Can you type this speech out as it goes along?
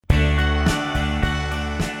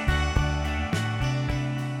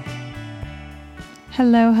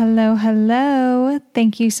Hello, hello, hello.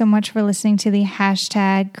 Thank you so much for listening to the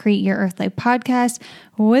hashtag Create Your Earth Life podcast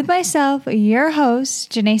with myself, your host,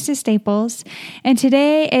 Janessa Staples. And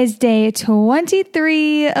today is day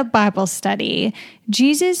 23 of Bible study.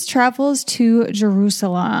 Jesus travels to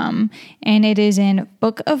Jerusalem, and it is in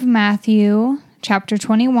Book of Matthew, chapter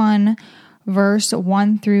 21, verse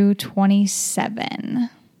 1 through 27.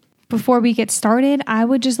 Before we get started, I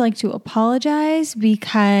would just like to apologize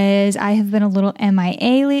because I have been a little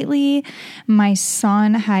MIA lately. My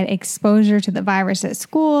son had exposure to the virus at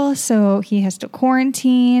school, so he has to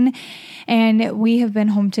quarantine. And we have been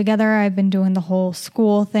home together. I've been doing the whole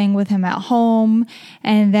school thing with him at home.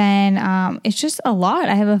 And then it's just a lot.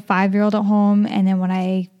 I have a 5-year-old at home. And then when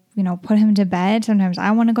I put him to bed, sometimes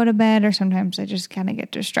I want to go to bed or sometimes I just kind of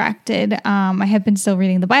get distracted. I have been still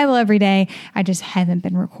reading the Bible every day. I just haven't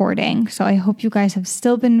been recording. So I hope you guys have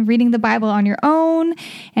still been reading the Bible on your own.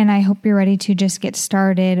 And I hope you're ready to just get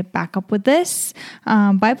started back up with this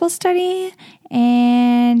Bible study.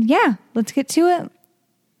 And yeah, let's get to it.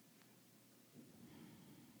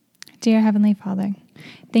 Dear Heavenly Father,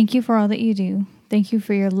 thank you for all that you do. Thank you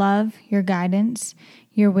for your love, your guidance,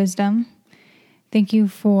 your wisdom. Thank you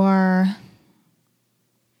for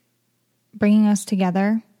bringing us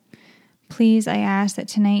together. Please, I ask that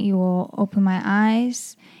tonight you will open my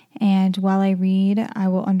eyes, and while I read, I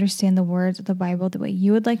will understand the words of the Bible the way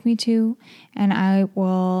you would like me to, and I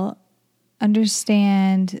will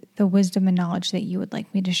understand the wisdom and knowledge that you would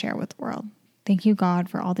like me to share with the world. Thank you, God,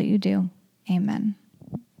 for all that you do. Amen.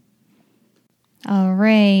 All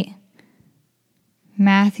right.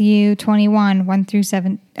 Matthew 21, 1 through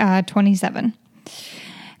 27.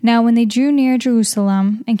 Now when they drew near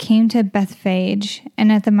Jerusalem and came to Bethphage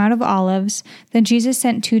and at the Mount of Olives, then Jesus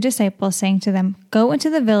sent 2 disciples, saying to them, "Go into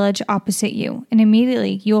the village opposite you, and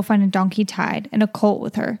immediately you will find a donkey tied and a colt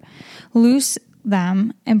with her. Loose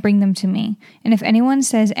them and bring them to me. And if anyone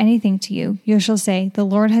says anything to you, you shall say, 'The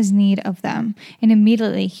Lord has need of them,' and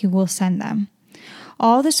immediately he will send them."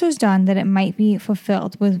 All this was done that it might be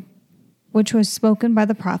fulfilled which was spoken by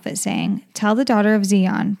the prophet, saying, "Tell the daughter of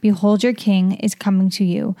Zion, behold, your king is coming to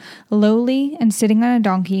you, lowly and sitting on a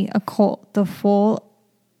donkey, a colt, the foal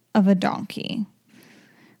of a donkey."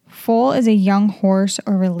 Foal is a young horse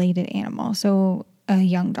or related animal, so a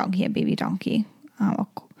young donkey, a baby donkey.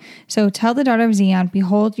 So tell the daughter of Zion,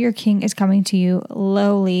 behold, your king is coming to you,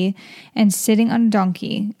 lowly and sitting on a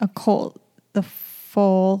donkey, a colt, the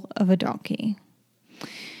foal of a donkey.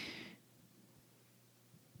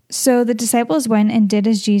 So the disciples went and did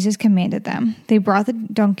as Jesus commanded them. They brought the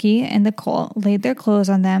donkey and the colt, laid their clothes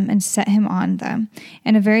on them, and set him on them.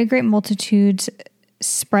 And a very great multitude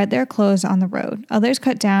spread their clothes on the road. Others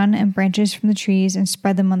cut down and branches from the trees and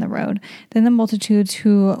spread them on the road. Then the multitudes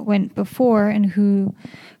who went before and who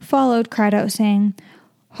followed cried out, saying,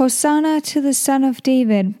 "Hosanna to the Son of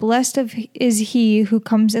David. Blessed is he who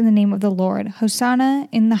comes in the name of the Lord. Hosanna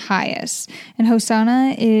in the highest." And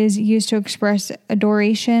Hosanna is used to express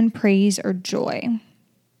adoration, praise, or joy.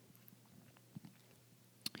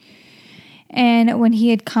 And when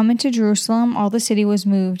he had come into Jerusalem, all the city was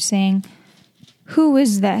moved, saying, "Who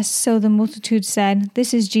is this?" So the multitude said,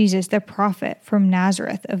 "This is Jesus, the prophet from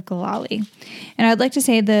Nazareth of Galilee." And I'd like to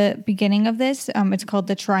say the beginning of this, it's called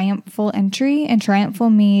the triumphal entry, and triumphal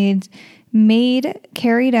means made,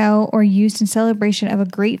 carried out, or used in celebration of a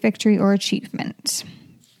great victory or achievement.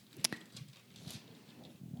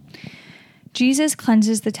 Jesus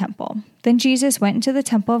cleanses the temple. Then Jesus went into the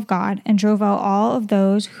temple of God and drove out all of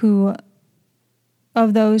those who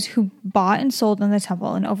bought and sold in the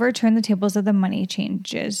temple, and overturned the tables of the money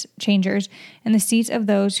changers and the seats of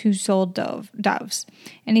those who sold doves.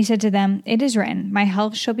 And he said to them, "It is written, my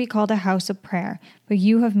house shall be called a house of prayer, but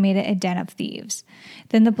you have made it a den of thieves."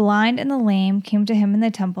 Then the blind and the lame came to him in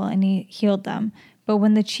the temple, and he healed them. But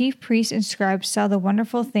when the chief priests and scribes saw the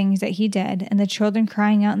wonderful things that he did, and the children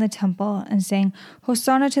crying out in the temple and saying,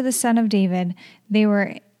 "Hosanna to the Son of David," they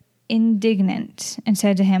were indignant and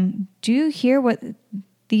said to him, "Do you hear what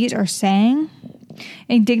these are saying?"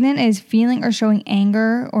 Indignant is feeling or showing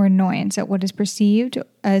anger or annoyance at what is perceived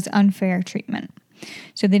as unfair treatment.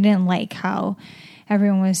 So they didn't like how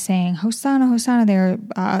everyone was saying, "Hosanna, Hosanna." They were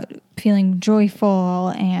feeling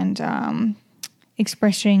joyful and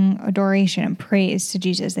expressing adoration and praise to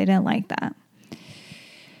Jesus. They didn't like that.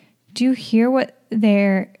 "Do you hear what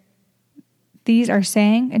these are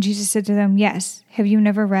saying?" And Jesus said to them, "Yes. Have you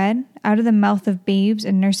never read? Out of the mouth of babes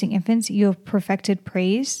and nursing infants, you have perfected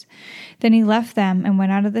praise." Then he left them and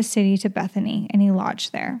went out of the city to Bethany, and he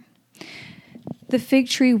lodged there. The fig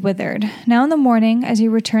tree withered. Now in the morning, as he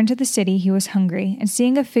returned to the city, he was hungry. And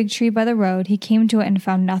seeing a fig tree by the road, he came to it and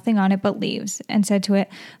found nothing on it but leaves, and said to it,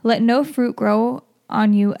 "Let no fruit grow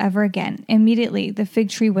on you ever again." Immediately the fig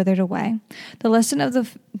tree withered away. The lesson of the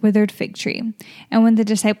withered fig tree. And when the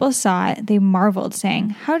disciples saw it, they marveled, saying,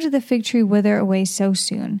 "How did the fig tree wither away so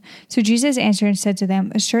soon?" So Jesus answered and said to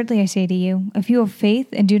them, "Assuredly I say to you, if you have faith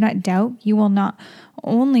and do not doubt, you will not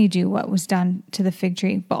only do what was done to the fig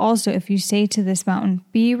tree, but also if you say to this mountain,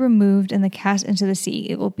 'Be removed and cast into the sea,'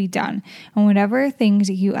 it will be done. And whatever things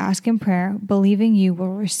you ask in prayer, believing you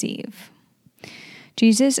will receive."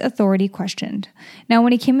 Jesus' authority questioned. Now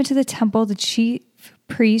when he came into the temple, the chief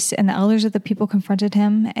priests and the elders of the people confronted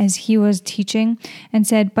him as he was teaching and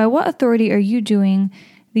said, "By what authority are you doing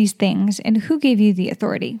these things, and who gave you the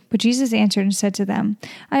authority?" But Jesus answered and said to them,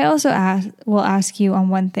 "I also will ask you on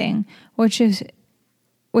one thing, which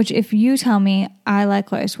if you tell me, I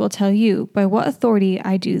likewise will tell you by what authority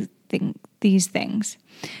I do these things.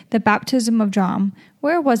 The baptism of John,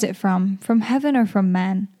 where was it from? From heaven or from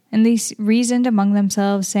men?" And they reasoned among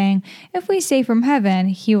themselves, saying, "If we say from heaven,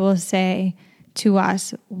 he will say to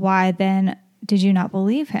us, 'Why then did you not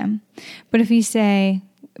believe him?' But if we say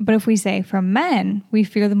from men, we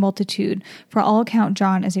fear the multitude, for all count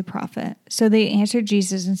John as a prophet." So they answered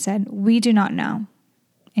Jesus and said, "We do not know."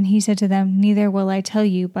 And he said to them, "Neither will I tell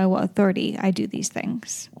you by what authority I do these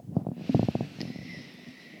things."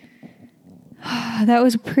 That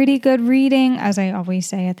was pretty good reading, as I always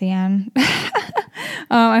say at the end.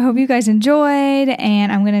 I hope you guys enjoyed,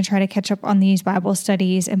 and I'm going to try to catch up on these Bible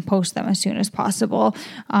studies and post them as soon as possible,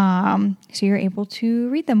 so you're able to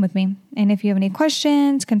read them with me. And if you have any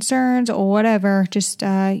questions, concerns, or whatever, just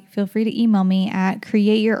feel free to email me at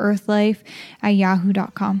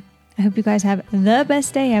createyourEarthLife@yahoo.com. I hope you guys have the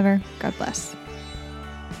best day ever. God bless.